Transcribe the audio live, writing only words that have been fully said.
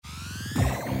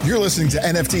You're listening to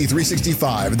NFT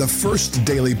 365, the first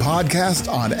daily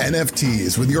podcast on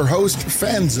NFTs with your host,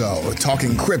 Fanzo,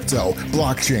 talking crypto,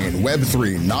 blockchain,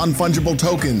 Web3, non-fungible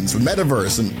tokens,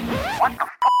 metaverse, and... What the is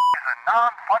a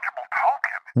non-fungible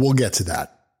token? We'll get to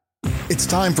that. It's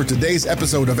time for today's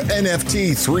episode of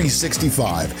NFT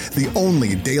 365, the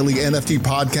only daily NFT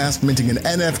podcast minting an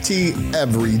NFT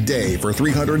every day for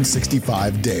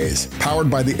 365 days. Powered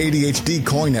by the ADHD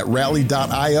coin at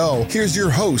rally.io, here's your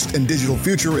host and digital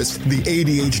futurist, the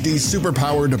ADHD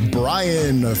superpowered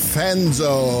Brian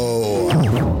Fanzo. This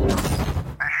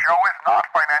show is not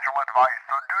financial advice,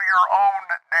 so do your own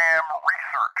damn research.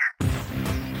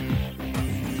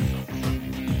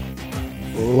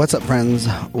 What's up, friends?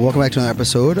 Welcome back to another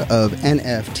episode of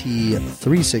NFT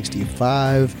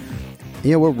 365.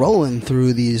 We're rolling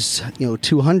through these,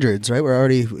 200s, right? We're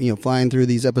already, flying through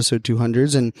these episode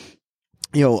 200s. And,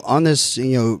 on this,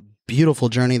 beautiful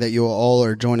journey that you all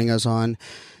are joining us on,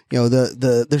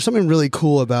 there's something really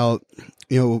cool about,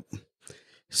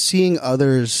 seeing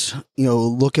others,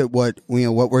 look at what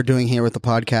we're doing here with the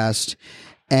podcast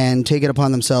and take it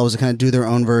upon themselves to kind of do their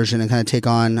own version and kind of take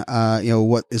on,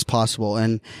 what is possible.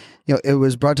 And, it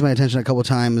was brought to my attention a couple of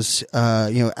times,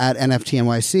 at NFT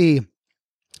NYC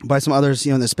by some others,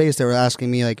 in the space. They were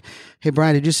asking me like, "Hey,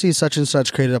 Brian, did you see such and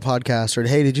such created a podcast?" Or,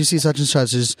 "Hey, did you see such and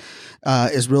such is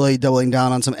really doubling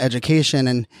down on some education?"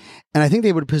 And I think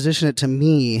they would position it to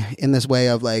me in this way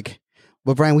of like,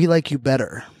 "Well, Brian, we like you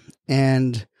better."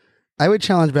 And I would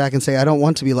challenge back and say, I don't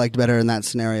want to be liked better in that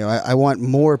scenario. I want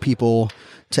more people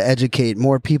to educate,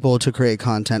 more people to create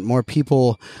content, more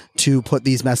people to put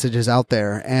these messages out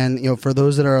there. And, for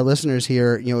those that are our listeners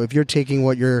here, if you're taking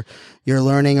what you're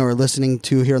learning or listening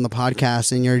to here on the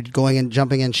podcast and you're going and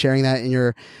jumping in, sharing that in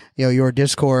your, your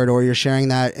Discord, or you're sharing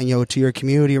that and, to your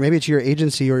community, or maybe to your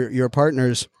agency or your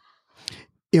partners,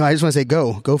 I just want to say,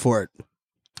 go for it.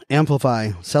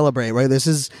 Amplify, celebrate, right? This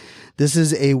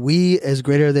is a we is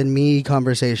greater than me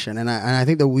conversation. And I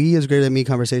think the we is greater than me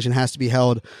conversation has to be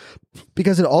held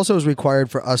because it also is required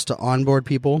for us to onboard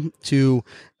people, to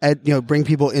bring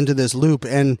people into this loop.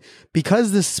 And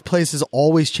because this place is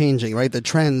always changing, right? The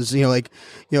trends,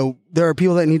 there are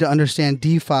people that need to understand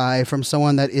DeFi from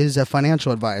someone that is a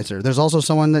financial advisor. There's also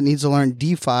someone that needs to learn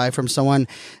DeFi from someone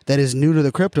that is new to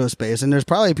the crypto space. And there's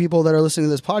probably people that are listening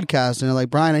to this podcast and they're like,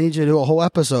 "Brian, I need you to do a whole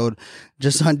episode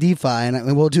just on DeFi."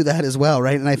 And we'll do that as well,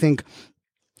 right? And I think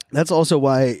that's also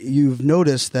why you've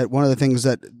noticed that one of the things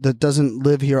that doesn't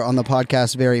live here on the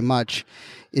podcast very much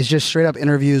is just straight up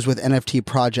interviews with NFT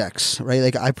projects, right?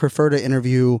 Like I prefer to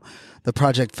interview the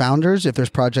project founders if there's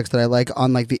projects that I like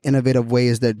on like the innovative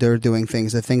ways that they're doing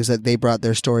things, the things that they brought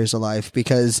their stories to life,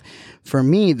 because for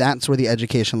me, that's where the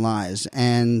education lies.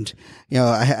 And,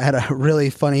 I had a really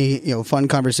funny, fun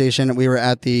conversation. We were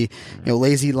at the,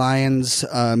 Lazy Lions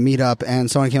meetup, and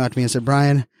someone came up to me and said,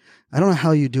 "Brian, I don't know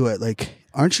how you do it. Like,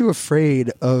 aren't you afraid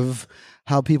of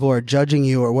how people are judging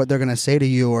you or what they're going to say to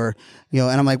you?" Or, and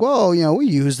I'm like, "Well, we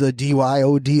use the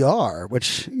DYODR,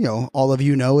 which, all of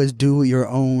is do your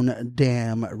own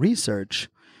damn research."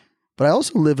 But I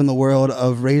also live in the world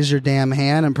of raise your damn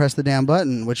hand and press the damn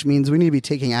button, which means we need to be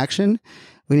taking action.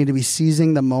 We need to be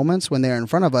seizing the moments when they're in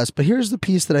front of us. But here's the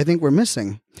piece that I think we're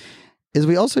missing is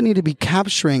we also need to be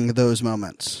capturing those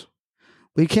moments.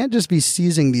 We can't just be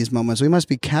seizing these moments. We must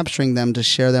be capturing them to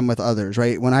share them with others,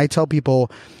 right? When I tell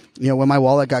people, when my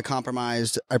wallet got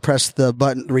compromised, I pressed the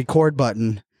record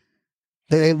button.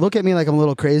 They look at me like I'm a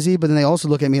little crazy, but then they also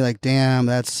look at me like, "Damn,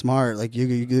 that's smart. Like you're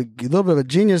a little bit of a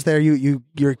genius there.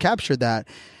 You're captured that."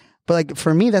 But like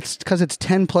for me, that's because it's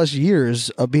 10 plus years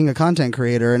of being a content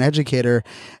creator and educator,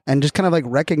 and just kind of like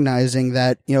recognizing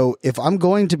that, if I'm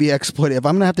going to be exploited, if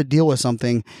I'm going to have to deal with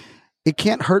something, it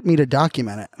can't hurt me to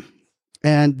document it.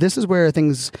 And this is where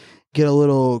things get a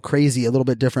little crazy, a little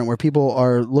bit different, where people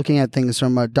are looking at things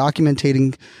from a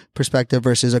documentating perspective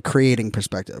versus a creating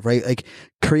perspective, right? Like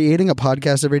creating a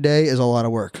podcast every day is a lot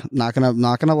of work. Not gonna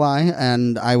lie.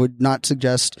 And I would not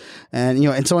suggest, and,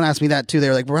 and someone asked me that too. They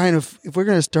were like, "Brian, if we're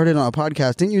going to start it on a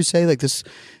podcast, didn't you say like this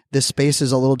space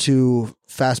is a little too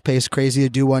fast paced, crazy to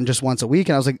do one just once a week?"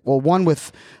 And I was like, well, one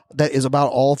with that is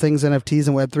about all things NFTs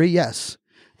and Web3. Yes.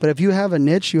 But if you have a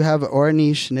niche, or a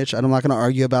niche, I'm not going to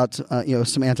argue about,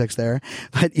 semantics there.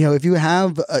 But, if you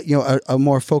have, a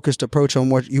more focused approach on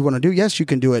what you want to do, yes, you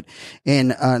can do it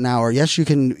in an hour. Yes, you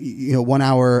can, 1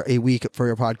 hour a week for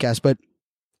your podcast. But,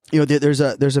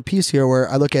 there's a piece here where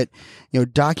I look at,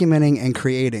 documenting and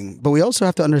creating. But we also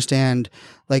have to understand,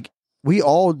 like, we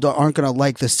all aren't going to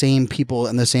like the same people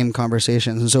and the same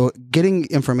conversations. And so getting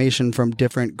information from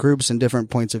different groups and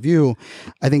different points of view,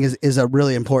 I think is a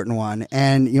really important one.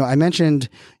 And, I mentioned,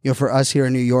 for us here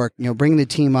in New York, bringing the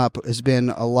team up has been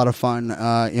a lot of fun.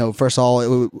 First of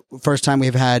all, first time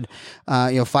we've had,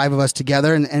 5 of us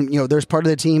together and, there's part of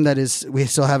the team that we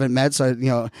still haven't met.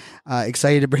 So,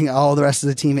 excited to bring all the rest of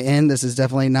the team in. This is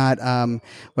definitely not,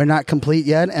 we're not complete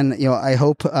yet. And, I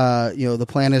hope, the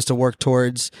plan is to work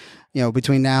towards,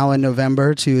 between now and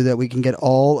November that we can get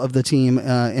all of the team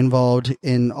involved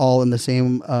in the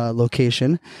same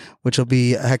location, which will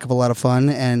be a heck of a lot of fun.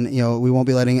 And, we won't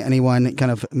be letting anyone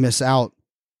kind of miss out.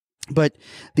 But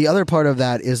the other part of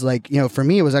that is for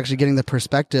me, it was actually getting the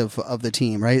perspective of the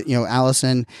team, right?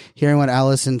 Allison, hearing what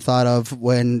Allison thought of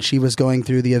when she was going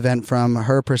through the event from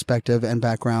her perspective and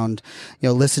background,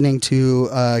 listening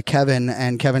to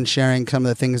Kevin sharing some of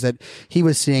the things that he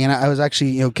was seeing. And I was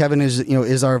actually, Kevin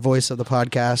is our voice of the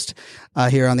podcast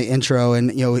here on the intro,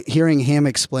 and, hearing him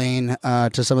explain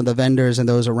to some of the vendors and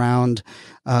those around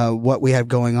what we have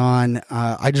going on.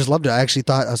 I just loved it. I actually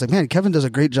thought, I was like, man, Kevin does a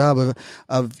great job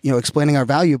of explaining our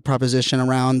value proposition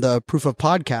around the proof of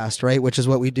podcast, right? Which is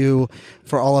what we do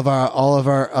for all of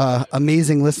our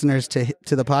amazing listeners to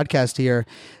the podcast here.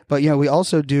 But, we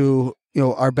also do,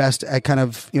 our best at kind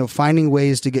of, finding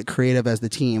ways to get creative as the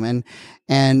team.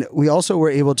 And we also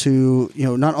were able to,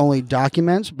 not only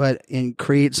document, but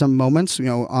create some moments,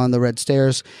 on the red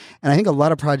stairs. And I think a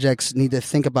lot of projects need to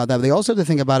think about that. But they also have to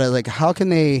think about it, like, how can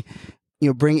they,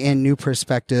 bring in new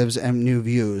perspectives and new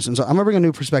views. And so I'm gonna bring a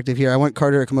new perspective here. I want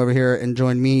Carter to come over here and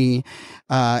join me.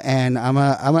 And I'm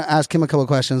gonna ask him a couple of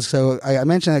questions. So I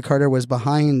mentioned that Carter was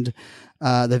behind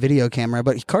the video camera,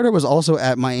 but Carter was also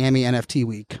at Miami NFT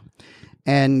Week.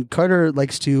 And Carter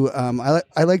likes to,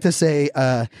 I like to say,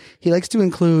 he likes to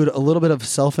include a little bit of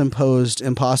self-imposed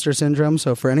imposter syndrome.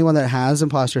 So for anyone that has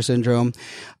imposter syndrome,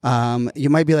 you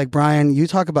might be like, Brian, you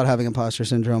talk about having imposter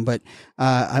syndrome, but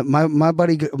my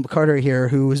buddy Carter here,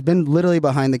 who has been literally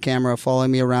behind the camera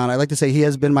following me around, I like to say he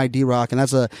has been my D-Rock, and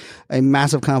that's a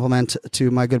massive compliment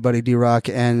to my good buddy D-Rock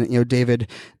and David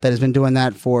that has been doing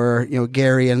that for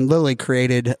Gary, and literally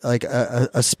created like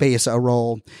a space, a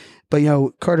role.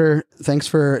 But Carter, thanks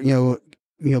for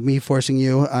me forcing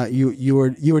you. You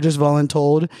were just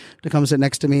voluntold to come sit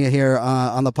next to me here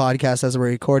on the podcast as we're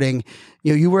recording.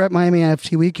 You were at Miami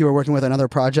NFT Week. You were working with another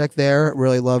project there.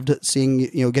 Really loved seeing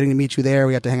getting to meet you there.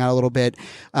 We got to hang out a little bit,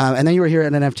 and then you were here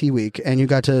at NFT Week, and you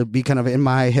got to be kind of in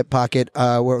my hip pocket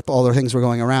where all the things were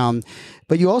going around.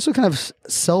 But you also kind of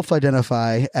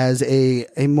self-identify as a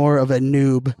more of a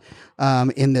noob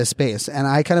in this space. And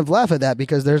I kind of laugh at that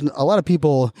because there's a lot of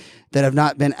people that have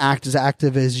not been as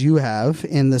active as you have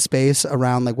in the space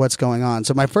around like what's going on.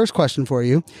 So my first question for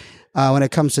you, when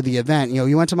it comes to the event,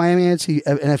 you went to Miami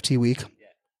NFT Week.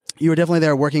 You were definitely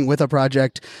there working with a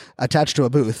project attached to a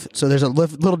booth. So there's a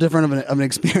little different of an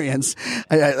experience.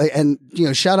 And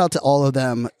shout out to all of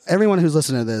them. Everyone who's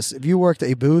listening to this, if you worked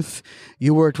a booth,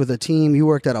 you worked with a team, you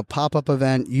worked at a pop-up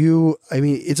event,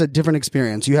 it's a different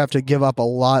experience. You have to give up a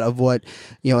lot of what,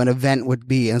 an event would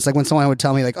be. And it's like when someone would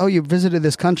tell me like, oh, you visited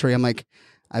this country. I'm like,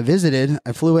 I visited,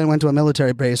 I flew in, went to a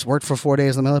military base, worked for 4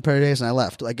 days on the military base, and I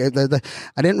left. Like I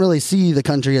didn't really see the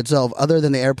country itself other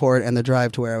than the airport and the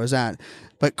drive to where I was at.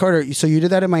 But Carter, so you did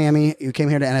that in Miami. You came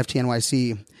here to NFT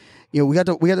NYC. We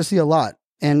got to see a lot.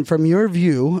 And from your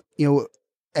view,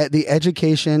 at the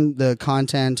education, the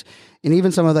content, and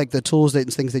even some of like the tools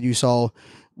and things that you saw,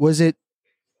 was it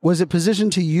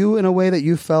positioned to you in a way that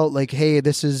you felt like, hey,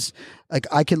 this is like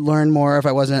I could learn more if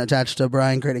I wasn't attached to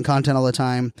Brian creating content all the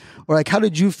time? Or like, how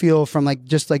did you feel from like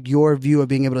just like your view of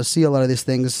being able to see a lot of these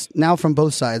things now from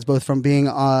both sides, both from being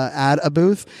at a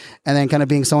booth and then kind of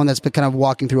being someone that's been kind of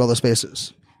walking through all the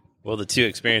spaces? Well, the two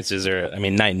experiences are,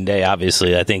 night and day,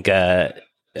 obviously. I think,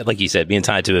 like you said, being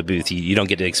tied to a booth, you don't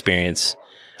get to experience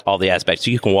all the aspects.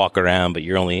 You can walk around, but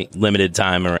you're only limited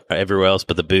time or everywhere else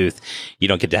but the booth. You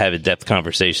don't get to have in-depth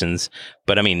conversations.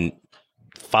 But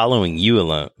following you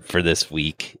alone for this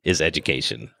week is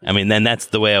education. Then that's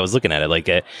the way I was looking at it. Like,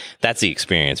 that's the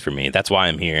experience for me. That's why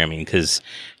I'm here. Because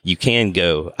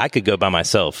I could go by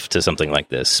myself to something like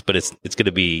this, but it's going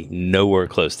to be nowhere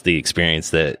close to the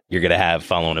experience that you're going to have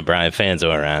following a Brian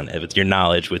Fanzo around with your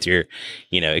knowledge, with your,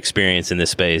 experience in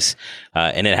this space.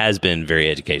 And it has been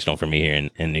very educational for me here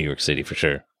in New York City for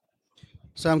sure.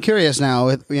 So I'm curious now,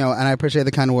 and I appreciate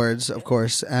the kind words, of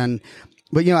course.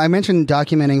 But I mentioned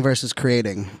documenting versus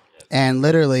creating. And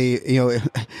literally,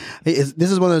 this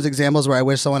is one of those examples where I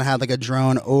wish someone had like a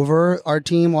drone over our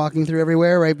team walking through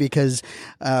everywhere, right? Because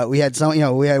we had someone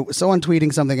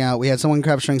tweeting something out, we had someone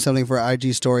capturing something for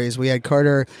IG stories, we had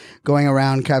Carter going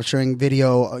around capturing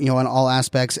video, on all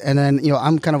aspects, and then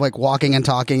I'm kind of like walking and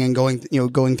talking and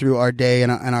going through our day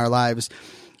and our lives.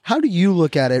 How do you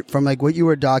look at it from like what you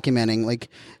were documenting? Like,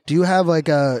 do you have like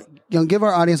give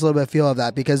our audience a little bit of feel of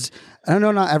that? Because I don't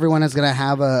know, not everyone is going to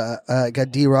have a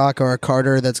D-Rock or a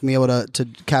Carter that's going to be able to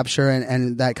capture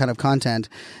and that kind of content.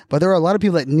 But there are a lot of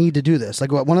people that need to do this.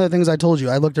 Like one of the things I told you,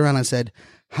 I looked around and said,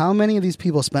 how many of these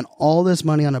people spent all this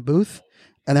money on a booth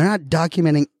and they're not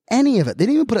documenting any of it? They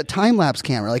didn't even put a time-lapse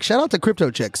camera. Like, shout out to Crypto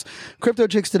Chicks. Crypto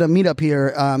Chicks did a meetup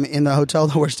here in the hotel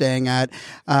that we're staying at,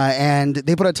 and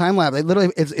they put a time-lapse.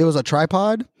 It was a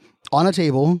tripod on a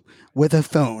table with a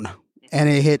phone, and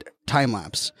it hit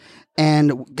time-lapse.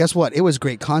 And guess what? It was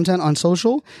great content on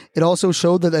social. It also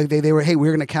showed that they were, hey,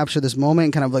 we're going to capture this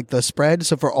moment, kind of like the spread.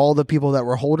 So for all the people that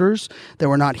were holders that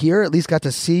were not here, at least got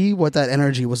to see what that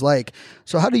energy was like.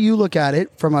 So how do you look at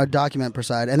it from a document per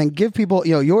side? And then give people,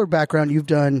 your background. You've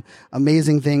done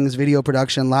amazing things, video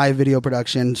production, live video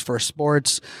productions for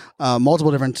sports,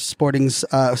 multiple different sporting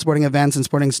events and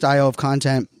sporting style of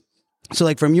content. So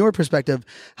like from your perspective,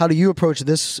 how do you approach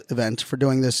this event for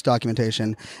doing this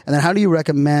documentation? And then how do you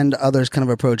recommend others kind of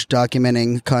approach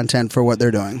documenting content for what they're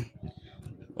doing?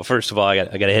 Well, first of all, I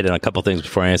got to hit on a couple things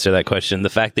before I answer that question. The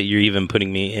fact that you're even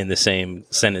putting me in the same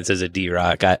sentence as a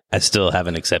D-Rock, I still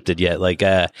haven't accepted yet. Like,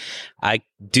 I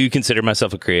do consider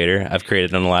myself a creator. I've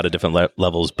created on a lot of different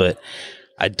levels, but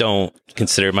I don't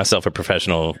consider myself a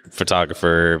professional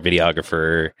photographer,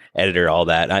 videographer, editor, all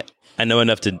that. I know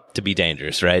enough to be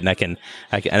dangerous, right? And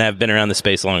and I've been around the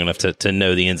space long enough to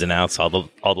know the ins and outs, all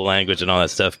the language and all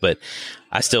that stuff. But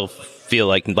I still feel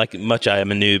like much I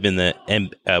am a noob in the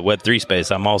Web3 space.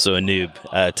 I'm also a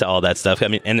noob to all that stuff. I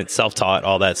mean, and it's self-taught,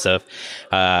 all that stuff.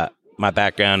 My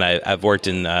background, I've worked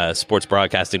in sports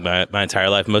broadcasting my entire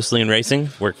life, mostly in racing.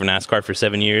 Worked for NASCAR for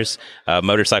 7 years,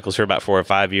 motorcycles for about 4 or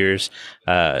 5 years,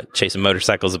 chasing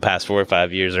motorcycles the past 4 or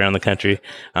 5 years around the country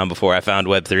before I found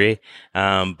Web3.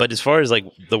 But as far as like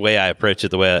the way I approach it,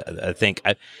 the way I think,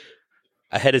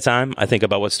 ahead of time, I think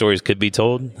about what stories could be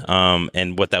told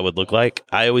and what that would look like.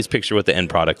 I always picture what the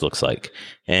end product looks like.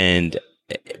 And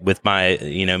with my,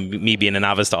 me being a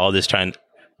novice to all this,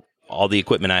 all the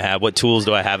equipment I have, what tools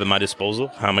do I have at my disposal?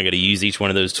 How am I going to use each one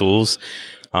of those tools?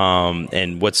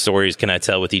 And what stories can I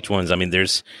tell with each one? I mean,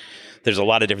 there's a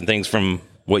lot of different things from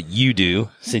what you do,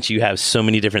 since you have so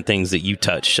many different things that you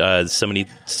touch, so many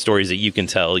stories that you can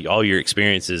tell, all your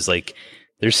experiences. Like,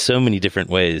 there's so many different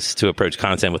ways to approach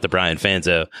content with the Brian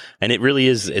Fanzo. And it really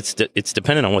is, it's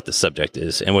dependent on what the subject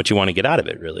is and what you want to get out of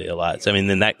it, really, a lot. So, I mean,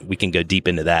 then that we can go deep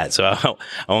into that. So I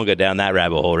won't go down that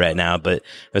rabbit hole right now. But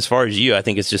as far as you, I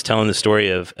think it's just telling the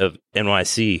story of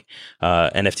NYC,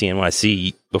 NFT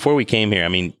NYC. Before we came here, I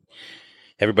mean,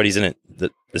 everybody's in it.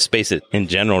 The space in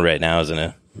general right now is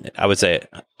in I would say,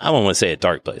 I don't want to say a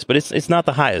dark place, but it's not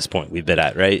the highest point we've been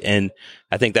at, right? And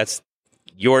I think that's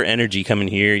your energy coming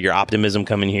here, your optimism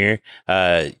coming here.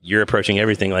 You're approaching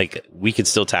everything like we could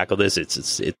still tackle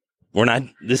this. We're not.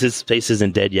 This space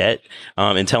isn't dead yet.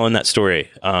 And telling that story,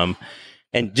 and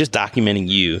just documenting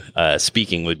you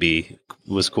speaking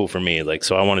was cool for me. Like,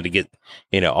 so I wanted to get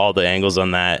all the angles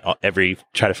on that.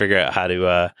 Try to figure out how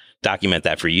to document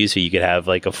that for you, so you could have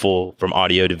like a full from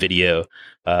audio to video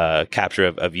capture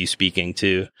of you speaking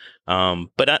too.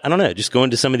 But I don't know, just going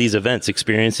to some of these events,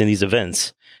 experiencing these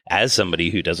events as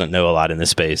somebody who doesn't know a lot in this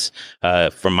space,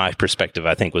 from my perspective,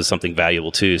 I think was something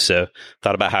valuable too. So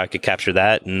thought about how I could capture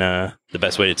that and the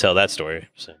best way to tell that story.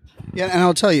 So. Yeah, and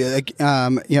I'll tell you, like,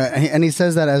 and he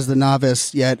says that as the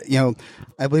novice, yet,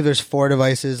 I believe there's 4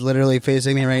 devices literally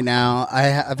facing me right now.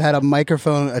 I've had a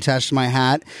microphone attached to my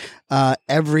hat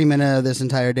every minute of this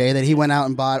entire day that he went out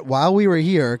and bought while we were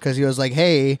here, because he was like,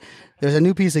 hey, there's a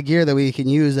new piece of gear that we can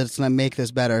use that's going to make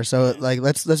this better. So, like,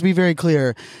 let's be very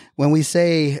clear when we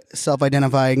say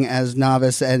self-identifying as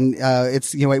novice, and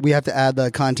it's we have to add the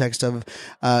context of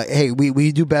hey,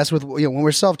 we do best with when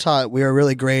we're self-taught, we are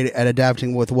really great at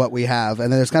adapting with what we have,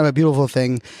 and there's kind of a beautiful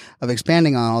thing of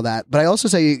expanding on all that. But I also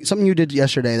say something you did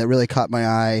yesterday that really caught my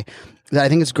eye, that I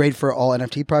think is great for all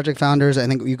NFT project founders. I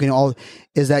think you can all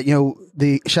is that,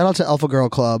 the shout out to Alpha Girl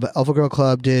Club. Alpha Girl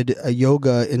Club did a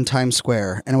yoga in Times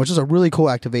Square, and which is a really cool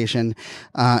activation.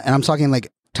 And I'm talking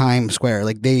like Times Square,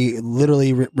 like they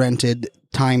literally rented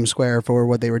Times Square for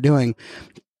what they were doing.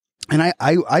 And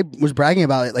I was bragging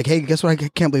about it, like, hey, guess what? I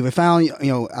can't believe I found,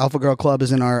 Alpha Girl Club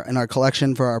is in our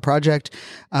collection for our project.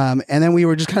 And then we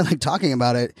were just kind of like talking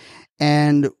about it.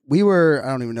 And we were, I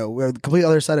don't even know, we were the complete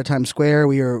other side of Times Square.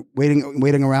 We were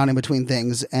waiting around in between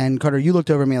things. And Carter, you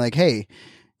looked over at me like, hey,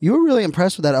 you were really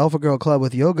impressed with that Alpha Girl Club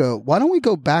with yoga. Why don't we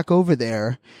go back over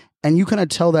there and you kind of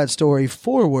tell that story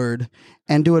forward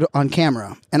and do it on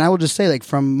camera? And I will just say, like,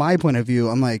 from my point of view,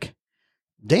 I'm like,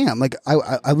 damn, like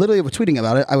I literally was tweeting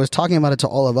about it. I was talking about it to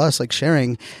all of us, like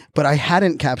sharing, but I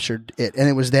hadn't captured it and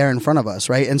it was there in front of us.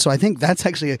 Right. And so I think that's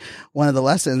actually one of the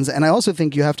lessons. And I also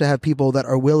think you have to have people that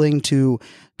are willing to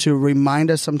remind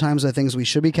us sometimes of things we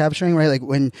should be capturing, right? Like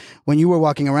when you were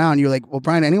walking around, you're like, well,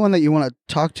 Brian, anyone that you want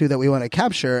to talk to that we want to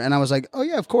capture? And I was like, oh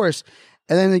yeah, of course.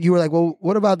 And then you were like, well,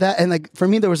 what about that? And like, for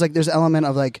me, there's an element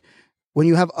of like, when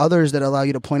you have others that allow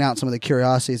you to point out some of the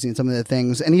curiosities and some of the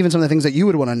things, and even some of the things that you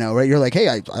would want to know, right? You're like,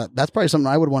 hey, that's probably something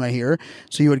I would want to hear.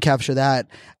 So you would capture that.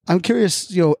 I'm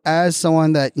curious, as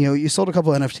someone that, you sold a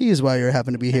couple of NFTs while you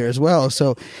happen to be here as well.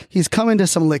 So he's coming to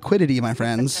some liquidity, my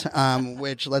friends,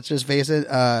 which, let's just face it,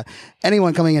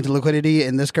 anyone coming into liquidity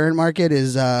in this current market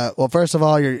is, well, first of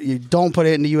all, you don't put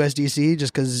it into USDC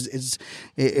just because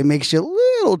it makes you a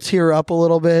little tear up a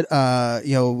little bit.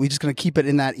 We just going to keep it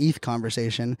in that ETH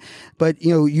conversation. But,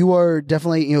 you are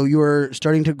definitely, you are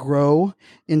starting to grow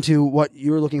into what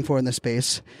you're looking for in this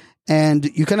space. And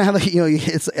you kind of have,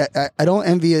 I don't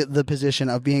envy the position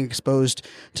of being exposed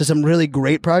to some really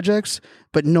great projects,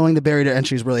 but knowing the barrier to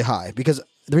entry is really high. Because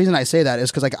the reason I say that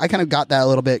is because I kind of got that a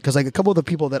little bit, because a couple of the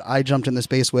people that I jumped in the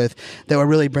space with that were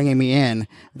really bringing me in,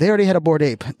 they already had a Bored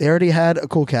Ape, they already had a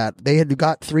Cool Cat, they had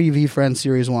got 3 VFriends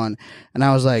Series 1, and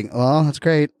I was like, well, that's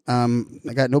great. I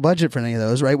got no budget for any of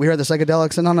those, right? We were at the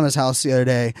Psychedelics Anonymous house the other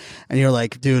day, and you're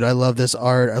like, dude, I love this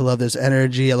art, I love this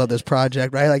energy, I love this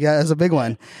project, right? Like, yeah, that's a big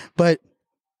one. But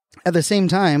at the same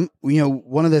time,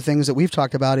 one of the things that we've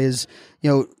talked about is,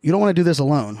 you don't want to do this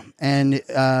alone. And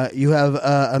you have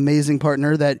an amazing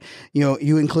partner that,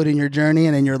 you include in your journey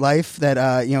and in your life that,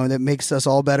 that makes us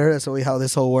all better. That's how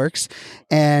this whole works.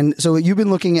 And so you've been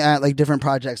looking at like different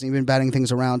projects and you've been batting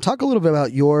things around. Talk a little bit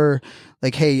about your,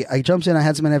 like, hey, I jumped in, I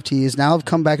had some NFTs. Now I've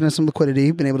come back into some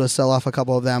liquidity, been able to sell off a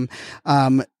couple of them.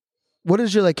 What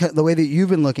is your, like, the way that you've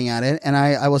been looking at it? And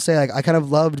I will say, like, I kind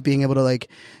of loved being able to,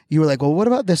 like, you were like, well, what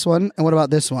about this one? And what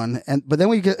about this one? But then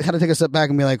we kind of take a step back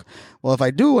and be like, well, if I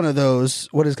do one of those,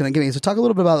 what is going to give me? So talk a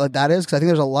little bit about what that is, because I think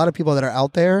there's a lot of people that are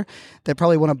out there that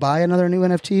probably want to buy another new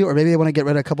NFT, or maybe they want to get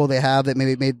rid of a couple they have that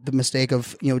maybe made the mistake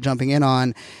of, jumping in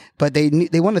on, but they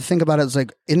want to think about it as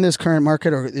like, in this current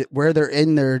market or where they're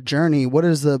in their journey, what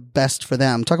is the best for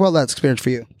them? Talk about that experience for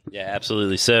you. Yeah,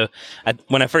 absolutely. So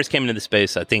when I first came into the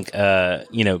space, I think, I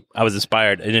was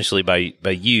inspired initially by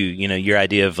you, your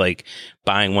idea of like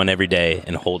buying one every day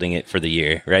and holding it for the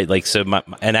year, right? Like, so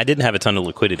and I didn't have a ton of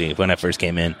liquidity when I first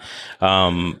came in.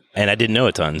 And I didn't know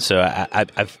a ton. So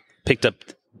I've picked up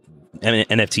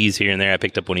NFTs here and there. I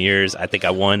picked up one of yours. I think I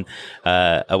won,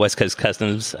 a West Coast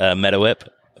Customs, Meta Whip,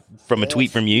 from a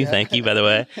tweet from you. Yeah. Thank you, by the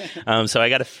way. So I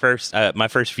got my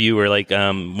first few were like,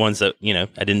 ones that,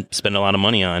 I didn't spend a lot of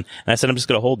money on. And I said, I'm just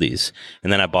going to hold these.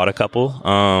 And then I bought a couple.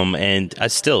 And I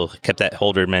still kept that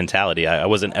holder mentality. I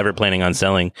wasn't ever planning on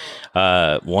selling,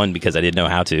 one, because I didn't know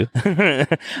how to,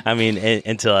 I mean,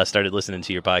 until I started listening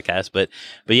to your podcast. But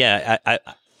yeah,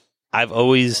 I've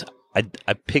always,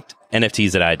 I picked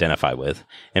NFTs that I identify with.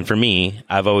 And for me,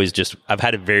 I've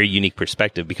had a very unique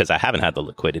perspective because I haven't had the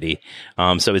liquidity.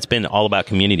 So it's been all about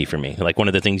community for me. Like one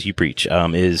of the things you preach,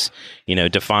 is,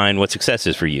 define what success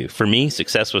is for you. For me,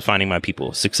 success was finding my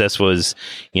people. Success was,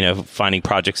 finding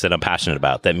projects that I'm passionate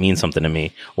about, that mean something to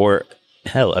me, or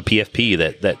hell, a PFP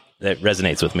that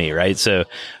resonates with me. Right. So,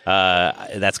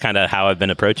 that's kind of how I've been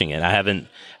approaching it. I haven't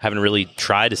really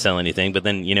tried to sell anything, but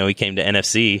then, we came to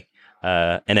NFT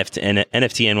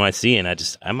NYC,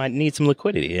 and I might need some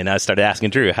liquidity. And I started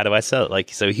asking Drew, how do I sell it?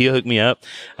 Like, so he hooked me up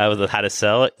with how to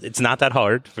sell it. It's not that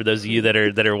hard for those of you that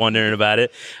are wondering about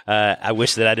it. I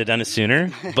wish that I'd have done it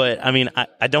sooner, but I mean,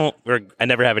 I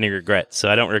never have any regrets. So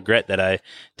I don't regret that I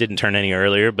didn't turn any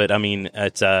earlier, but I mean,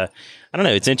 it's, I don't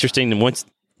know. It's interesting. And once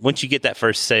you get that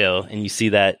first sale and you see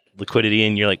that liquidity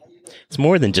and you're like, it's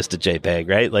more than just a JPEG,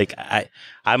 right? Like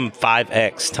I'm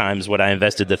 5x times what I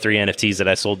invested the 3 NFTs that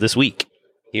I sold this week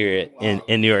here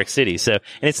in New York City. So, and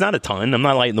it's not a ton. I'm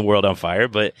not lighting the world on fire,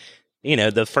 but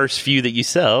the first few that you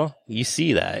sell, you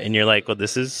see that and you're like, well,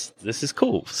 this is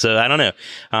cool. So I don't know.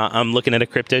 I'm looking at a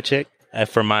crypto chick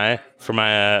for my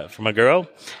girl.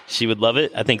 She would love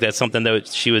it. I think that's something that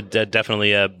she would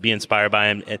definitely be inspired by.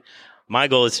 And my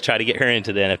goal is to try to get her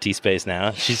into the NFT space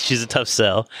now. She's a tough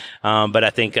sell. But I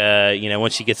think,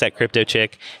 once she gets that crypto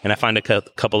chick and I find a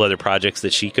couple other projects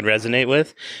that she could resonate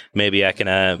with, maybe I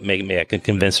can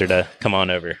convince her to come on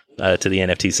over, to the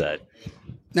NFT side.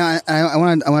 Now, I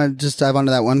want to just dive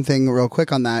onto that one thing real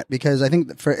quick on that, because I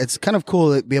think it's kind of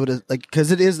cool to be able to, like, because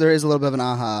there is a little bit of an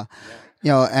aha,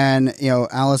 and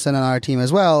Allison and our team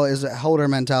as well is a holder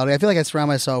mentality. I feel like I surround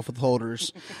myself with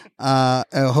holders,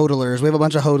 hodlers. We have a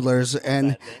bunch of hodlers,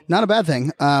 and not a bad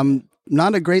thing.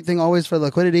 Not a great thing always for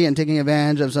liquidity and taking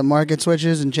advantage of some market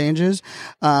switches and changes.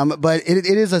 But it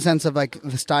is a sense of like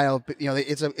the style,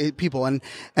 it's people and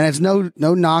it's no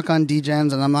knock on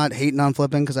degens, and I'm not hating on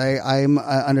flipping because I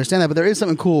understand that, but there is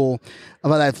something cool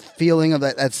about that feeling of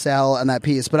that sell and that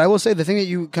piece. But I will say the thing that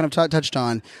you kind of touched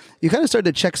on, you kind of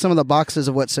started to check some of the boxes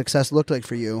of what success looked like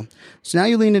for you. So now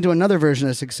you lean into another version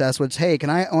of success, which, hey, can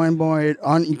I onboard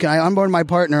my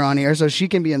partner on here so she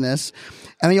can be in this?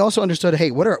 And then you also understood, hey,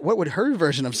 what would her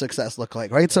version of success look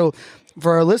like, right? So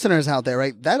for our listeners out there,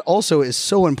 right, that also is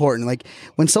so important. Like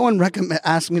when someone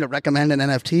asks me to recommend an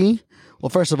NFT, well,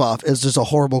 first of all, it's just a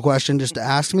horrible question just to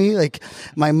ask me. Like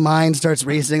my mind starts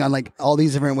racing on like all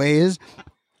these different ways.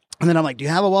 And then I'm like, do you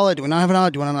have a wallet? Do we not have an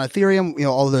wallet? Do you want an Ethereum?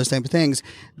 All of those type of things.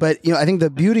 But, I think the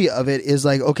beauty of it is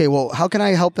like, okay, well, how can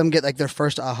I help them get like their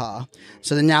first aha?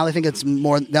 So then now they think it's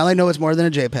more, now they know it's more than a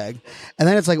JPEG. And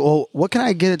then it's like, well, what can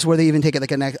I get it to where they even take it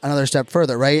like another step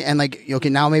further, right? And like, okay,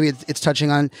 now maybe it's touching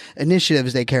on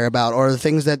initiatives they care about or the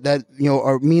things that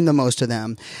are mean the most to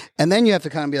them. And then you have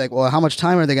to kind of be like, well, how much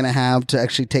time are they going to have to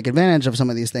actually take advantage of some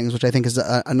of these things, which I think is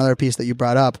another piece that you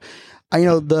brought up.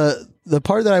 The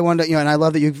part that I wanted to, and I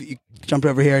love that you jumped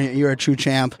over here and you're a true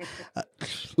champ,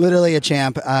 literally a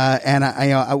champ. And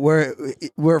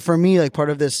we're for me, like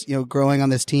part of this, growing on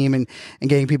this team and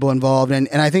getting people involved. And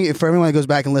I think for everyone that goes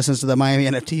back and listens to the Miami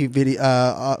NFT video,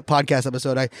 podcast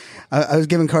episode, I was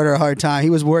giving Carter a hard time. He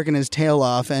was working his tail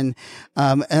off. And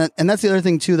that's the other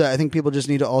thing too, that I think people just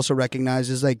need to also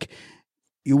recognize is like,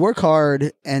 you work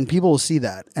hard and people will see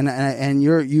that and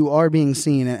you are being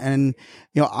seen. And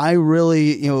I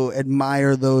really,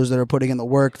 admire those that are putting in the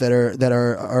work that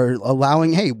are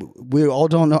allowing, hey, we all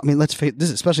don't know. I mean, let's face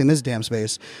this, especially in this damn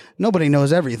space, nobody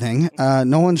knows everything.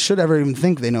 No one should ever even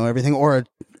think they know everything or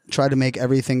try to make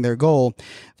everything their goal.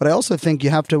 But I also think you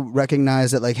have to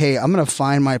recognize that like, hey, I'm going to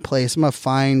find my place. I'm going to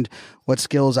find what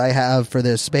skills I have for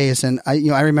this space. And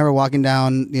I remember walking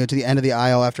down, to the end of the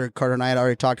aisle after Carter and I had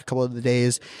already talked a couple of the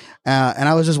days. And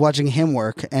I was just watching him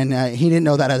work and he didn't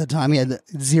know that at the time. He had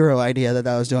zero idea that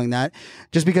I was doing that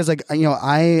just because like,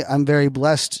 I'm very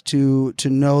blessed to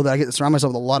know that I get to surround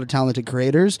myself with a lot of talented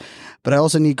creators, but I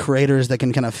also need creators that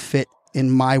can kind of fit in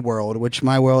my world, which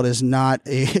my world is not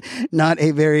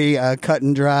a very cut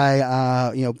and dry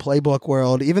playbook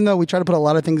world. Even though we try to put a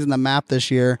lot of things in the map this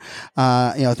year,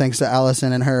 thanks to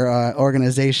Allison and her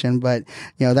organization. But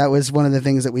that was one of the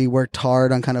things that we worked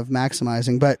hard on kind of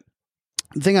maximizing. But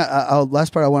the thing,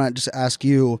 last part I want to just ask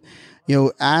you.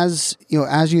 As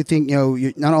you think,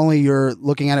 not only you're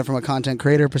looking at it from a content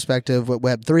creator perspective with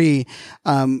Web3,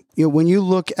 when you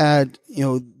look at,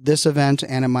 this event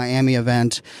and a Miami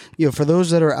event, for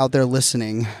those that are out there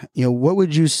listening, what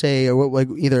would you say, or what, like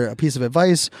either a piece of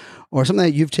advice or something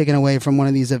that you've taken away from one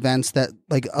of these events that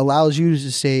like allows you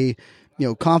to stay,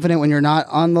 confident when you're not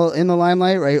in the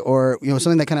limelight, right? Or,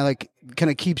 something that kind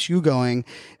of keeps you going,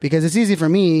 because it's easy for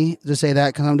me to say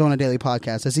that because I'm doing a daily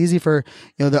podcast. It's easy for,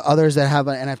 the others that have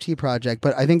an NFT project,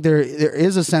 but I think there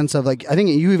is a sense of like, I think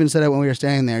you even said it when we were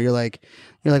standing there. You're like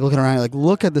looking around, you're like,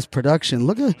 look at this production.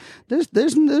 Look at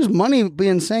there's money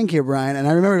being sank here, Brian. And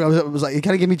I remember it was like, it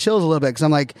kind of gave me chills a little bit because I'm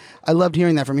like, I loved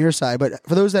hearing that from your side. But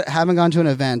for those that haven't gone to an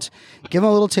event, give them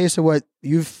a little taste of what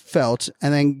you've felt,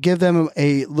 and then give them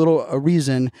a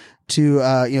reason to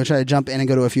try to jump in and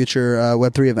go to a future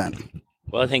Web3 event.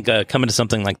 Well, I think coming to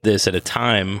something like this at a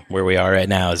time where we are right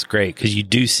now is great because you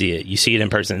do see it. You see it in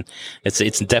person.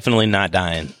 It's definitely not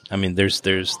dying. I mean, there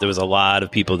was a lot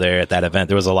of people there at that event.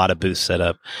 There was a lot of booths set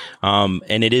up,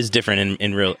 and it is different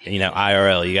in real,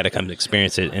 IRL. You got to come to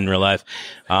experience it in real life.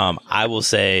 I will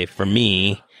say, for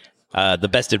me, the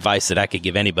best advice that I could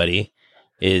give anybody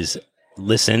is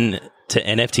listen to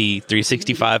NFT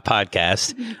 365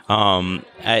 podcast.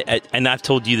 And I've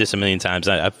told you this a million times.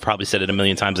 I've probably said it a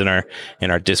million times in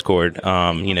our Discord,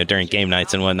 during game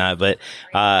nights and whatnot. But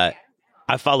I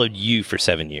followed you for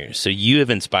 7 years, so you have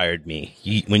inspired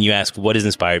me. When you ask what has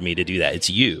inspired me to do that, it's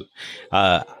you.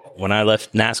 When I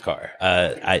left NASCAR,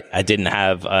 I didn't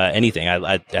have anything.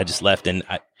 I just left, and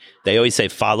they always say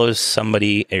follow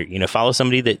somebody, or follow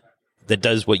somebody that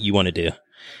does what you want to do,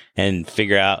 and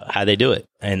figure out how they do it.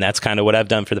 And that's kind of what I've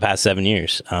done for the past 7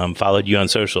 years. Followed you on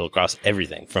social across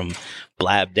everything from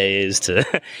Blab days to,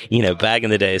 back in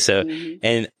the day. So,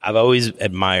 and I've always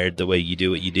admired the way you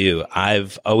do what you do.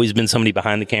 I've always been somebody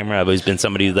behind the camera. I've always been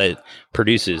somebody that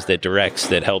produces, that directs,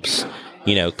 that helps,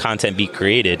 content be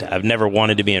created. I've never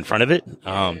wanted to be in front of it.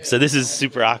 So this is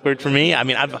super awkward for me. I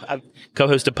mean, I've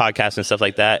co-hosted podcasts and stuff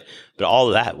like that, but all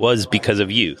of that was because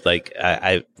of you. Like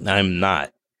I'm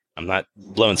not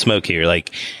blowing smoke here.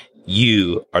 Like,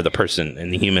 you are the person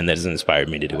and the human that has inspired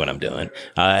me to do what I'm doing.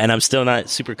 And I'm still not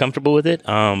super comfortable with it.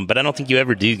 But I don't think you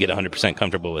ever do get 100%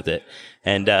 comfortable with it.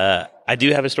 And, I do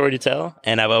have a story to tell,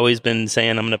 and I've always been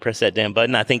saying I'm going to press that damn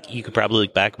button. I think you could probably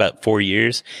look back about 4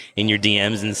 years in your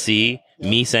DMs and see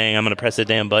me saying I'm going to press that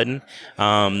damn button.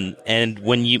 And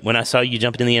when I saw you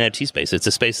jump into the NFT space, it's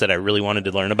a space that I really wanted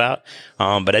to learn about.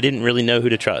 But I didn't really know who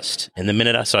to trust. And the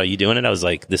minute I saw you doing it, I was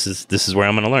like, this is where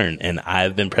I'm going to learn. And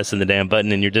I've been pressing the damn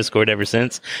button in your Discord ever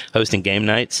since, hosting game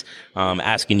nights,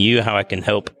 asking you how I can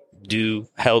help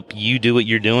you do what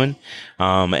you're doing.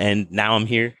 And now I'm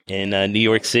here in New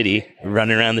York City,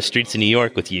 running around the streets of New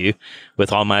York with you,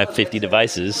 with all my 50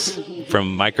 devices,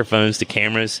 from microphones to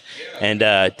cameras. And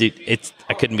dude,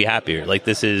 I couldn't be happier. Like,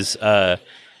 this is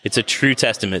it's a true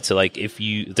testament to, like, if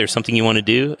there's something you want to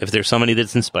do, if there's somebody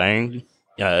that's inspiring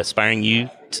you,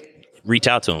 reach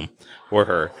out to them or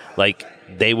her. Like,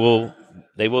 they will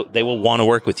want to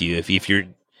work with you if you're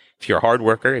a hard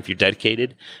worker, if you're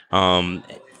dedicated.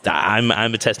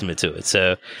 I'm a testament to it.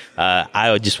 So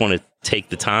I would just want to take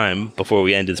the time before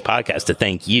we end this podcast to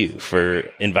thank you for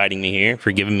inviting me here,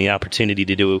 for giving me the opportunity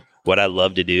to do what I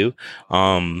love to do.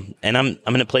 And I'm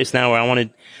in a place now where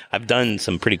I've done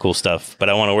some pretty cool stuff, but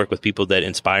I want to work with people that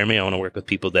inspire me. I want to work with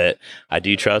people that I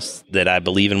do trust, that I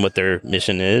believe in what their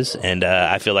mission is. And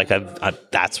I feel like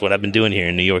that's what I've been doing here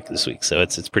in New York this week. So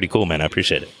it's pretty cool, man. I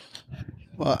appreciate it.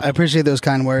 Well, I appreciate those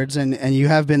kind words, and you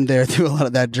have been there through a lot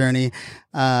of that journey.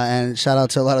 And shout out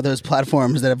to a lot of those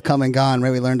platforms that have come and gone,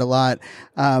 right? We learned a lot.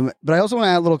 But I also want to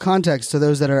add a little context to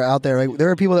those that are out there. Right? There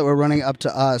are people that were running up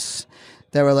to us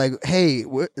that were like, hey,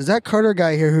 is that Carter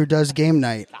guy here who does game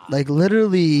night? Like,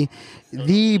 literally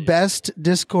the best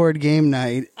Discord game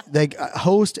night, like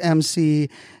host MC.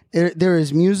 There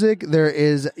is music, there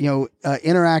is,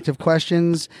 interactive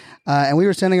questions, and we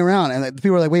were standing around, and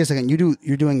people were like, "Wait a second,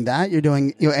 you're doing that? You're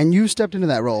doing, and you stepped into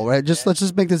that role, right? Let's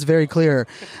just make this very clear.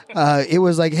 It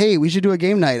was like, hey, we should do a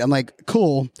game night. I'm like,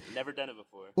 cool. Never done it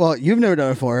before. Well, you've never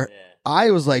done it before. Yeah.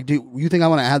 I was like, dude, you think I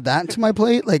want to add that to my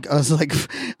plate? Like, I was like,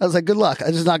 good luck.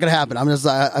 It's just not going to happen. I'm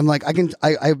like,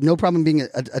 I have no problem being an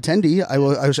attendee.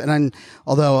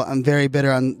 Although I'm very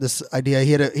bitter on this idea,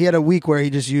 he had a week where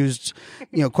he just used,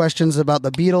 questions about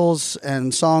the Beatles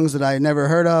and songs that I had never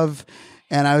heard of.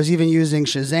 And I was even using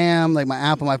Shazam, like my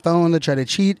app on my phone, to try to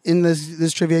cheat in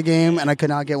this trivia game. And I could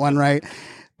not get one right.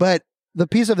 But the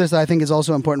piece of this that I think is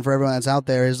also important for everyone that's out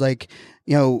there is, like,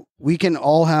 we can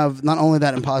all have not only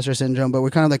that imposter syndrome, but we're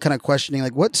kind of questioning,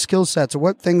 like, what skill sets or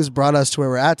what things brought us to where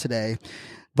we're at today.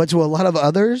 But to a lot of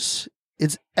others,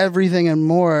 it's everything and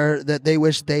more that they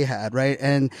wish they had, right?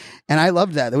 And I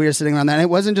loved that we were sitting around that. And it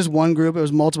wasn't just one group; it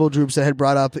was multiple groups that had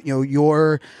brought up,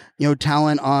 your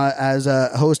talent as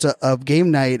a host of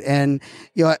game night. And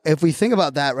if we think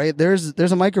about that, right, there's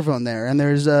a microphone there, and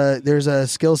there's a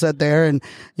skill set there. And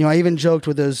I even joked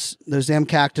with those damn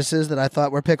cactuses that I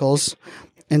thought were pickles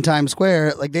in Times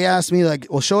Square. Like, they asked me, like,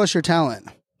 well, show us your talent.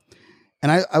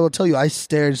 And I will tell you, I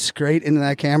stared straight into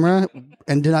that camera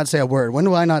and did not say a word. When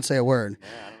do I not say a word?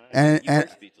 Yeah, and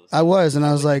I was, and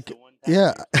I was like,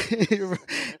 yeah.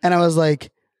 And I was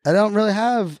like, I don't really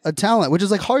have a talent, which is,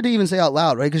 like, hard to even say out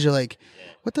loud, right? Because you're like,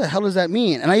 what the hell does that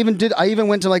mean? And I even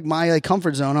went to, like, my, like,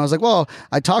 comfort zone. I was like, well,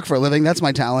 I talk for a living. That's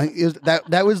my talent.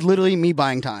 That was literally me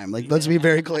buying time. Like, let's be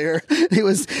very clear. It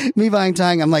was me buying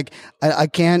time. I'm like, I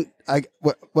can't.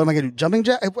 What am I going to do? Jumping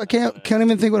jack? I can't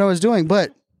even think what I was doing.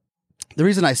 But the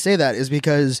reason I say that is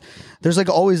because there's, like,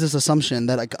 always this assumption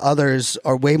that, like, others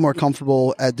are way more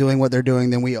comfortable at doing what they're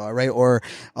doing than we are, right? Or,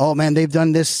 oh man, they've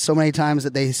done this so many times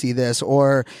that they see this.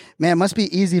 Or, man, it must be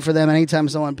easy for them anytime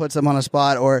someone puts them on a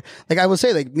spot. Or, like, I will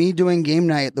say, like, me doing game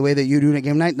night the way that you do a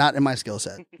game night, not in my skill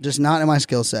set, just not in my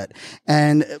skill set.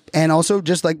 And also,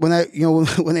 just like when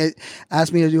when they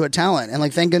asked me to do a talent, and,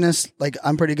 like, thank goodness, like,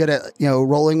 I'm pretty good at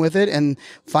rolling with it. And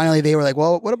finally, they were like,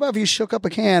 well, what about if you shook up a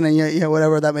can and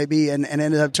whatever that may be, and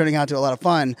ended up turning out to a lot of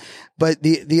fun. But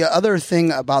the other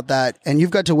thing about that, and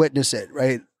you've got to witness it,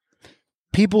 right?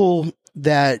 People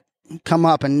that come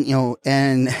up and,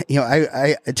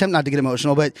 I attempt not to get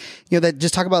emotional, but, that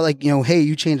just talk about, like, hey,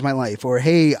 you changed my life, or,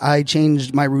 hey, I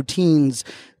changed my routines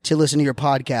to listen to your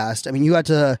podcast. I mean, you got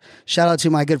to shout out to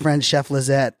my good friend, Chef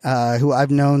Lizette, who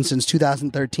I've known since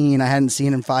 2013. I hadn't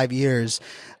seen in 5 years.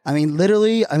 I mean,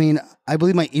 literally, I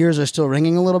believe my ears are still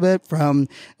ringing a little bit from,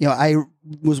 I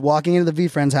was walking into the V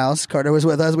friend's house. Carter was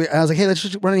with us. I was like, hey, let's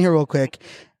just run in here real quick.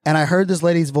 And I heard this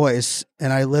lady's voice,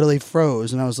 and I literally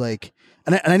froze. And I was like,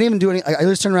 and I didn't even do any. I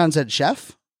just turned around and said,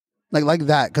 "Chef," like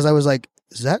that, because I was like,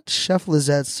 "Is that Chef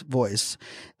Lizette's voice?"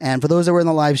 And for those that were in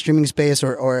the live streaming space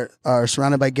or are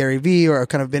surrounded by Gary Vee or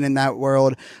kind of been in that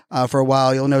world for a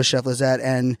while, you'll know Chef Lizette,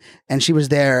 and she was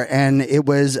there, and it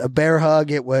was a bear hug.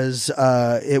 It was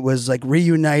like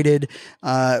reunited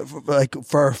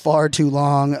for far too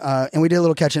long, and we did a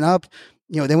little catching up.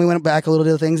 Then we went back a little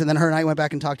to things, and then her and I went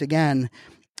back and talked again.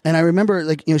 And I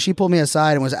remember, she pulled me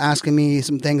aside and was asking me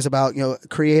some things about,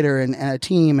 creator and a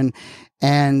team.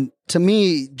 And to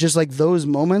me, just like those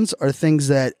moments are things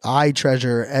that I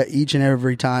treasure at each and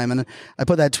every time. And I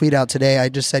put that tweet out today. I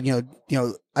just said,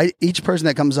 each person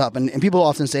that comes up, and people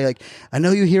often say, like, I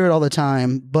know you hear it all the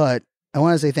time, but I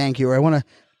want to say thank you. Or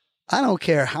I don't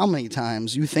care how many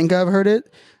times you think I've heard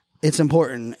it. It's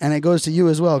important. And it goes to you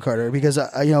as well, Carter, because,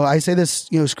 I say this,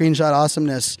 screenshot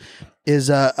awesomeness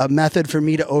is a method for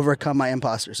me to overcome my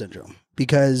imposter syndrome.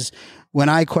 Because when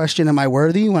I question, am I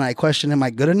worthy? When I question, am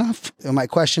I good enough? When I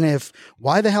question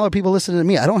why the hell are people listening to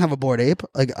me? I don't have a Bored Ape.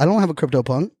 Like, I don't have a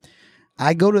CryptoPunk.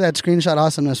 I go to that screenshot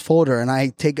awesomeness folder and I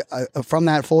take from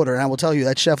that folder, and I will tell you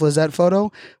that Chef Lizette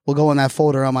photo will go in that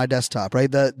folder on my desktop, right?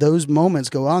 Those moments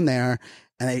go on there,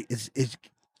 and it's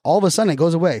all of a sudden it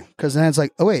goes away, because then it's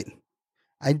like, oh wait,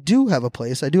 I do have a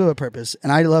place. I do have a purpose.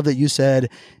 And I love that you said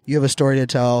you have a story to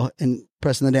tell and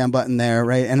pressing the damn button there.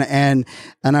 Right. And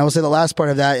I will say the last part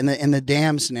of that in the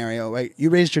damn scenario, right?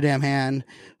 You raised your damn hand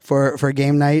for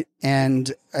game night,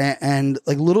 and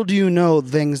like, little do you know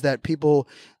things that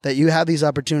that you have these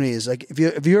opportunities. Like,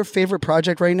 if your favorite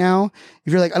project right now,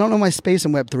 if you're like, I don't know my space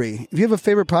in Web3, if you have a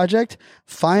favorite project,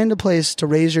 find a place to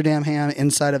raise your damn hand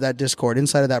inside of that Discord,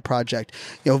 inside of that project.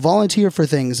 Volunteer for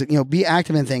things, be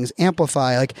active in things,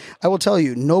 amplify. Like, I will tell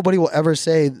you, nobody will ever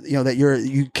say, that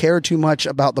you care too much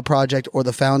about the project or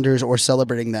the founders or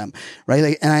celebrating them, right?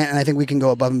 Like, and I think we can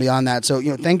go above and beyond that. So,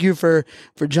 thank you for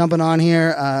jumping on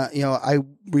here. I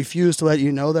refused to let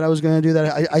you know that I was going to do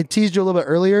that. I teased you a little bit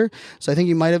earlier, so I think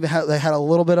you might have had a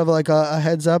little bit of like a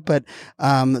heads up. But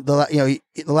the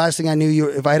last thing I knew,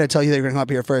 if I had to tell you that you're going to come up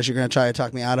here first, you're going to try to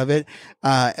talk me out of it.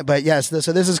 But yes,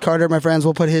 so this is Carter, my friends.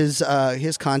 We'll put his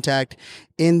contact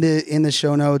in the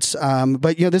show notes.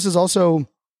 But this is also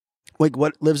like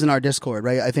what lives in our Discord,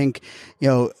 right? I think,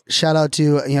 shout out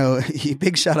to,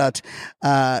 big shout out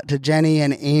to Jenny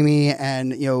and Amy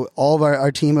and, all of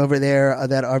our team over there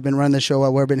that have been running the show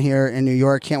while we've been here in New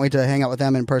York. Can't wait to hang out with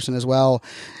them in person as well.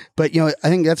 But, I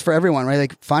think that's for everyone, right?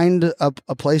 Like, find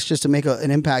a place just to make an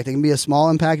impact. It can be a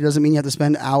small impact. It doesn't mean you have to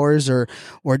spend hours or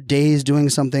days doing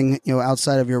something,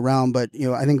 outside of your realm. But,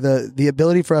 I think the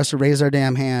ability for us to raise our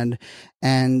damn hand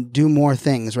and do more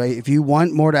things, right? If you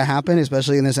want more to happen,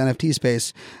 especially in this NFT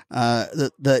space,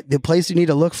 the place you need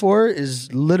to look for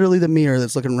is literally the mirror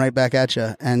that's looking right back at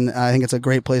you. And I think it's a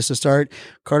great place to start.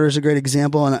 Carter's a great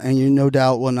example, and you no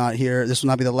doubt will not hear, this will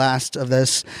not be the last of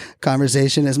this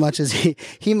conversation, as much as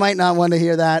he might not want to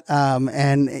hear that.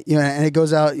 And it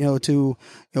goes out, to,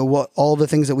 what all the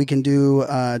things that we can do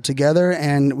together,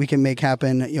 and we can make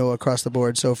happen, across the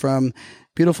board. So from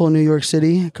beautiful New York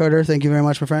City, Carter, thank you very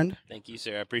much, my friend. Thank you,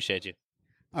 sir. I appreciate you.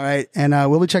 All right. And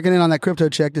we'll be checking in on that crypto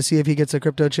check to see if he gets a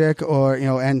crypto check, or,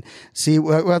 and see,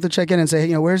 we'll have to check in and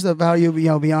say, where's the value,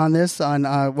 beyond this, on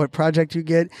what project you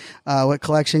get, what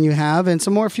collection you have, and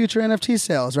some more future NFT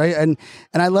sales, right? And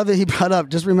I love that he brought up,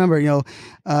 just remember,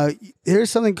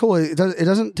 here's something cool. It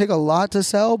doesn't take a lot to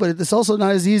sell, but it's also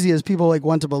not as easy as people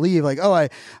want to believe. Like, oh, I'm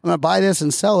going to buy this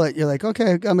and sell it. You're like,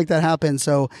 okay, I'll make that happen.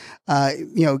 So,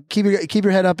 keep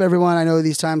your head up, everyone. I know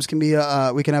these times can be,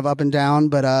 we can have up and down,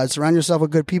 but surround yourself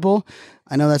with good people.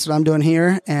 I know that's what I'm doing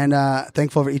here, and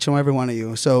thankful for each and every one of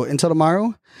you. So until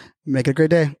tomorrow, make it a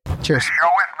great day. Cheers. This show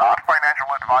is not financial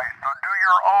advice.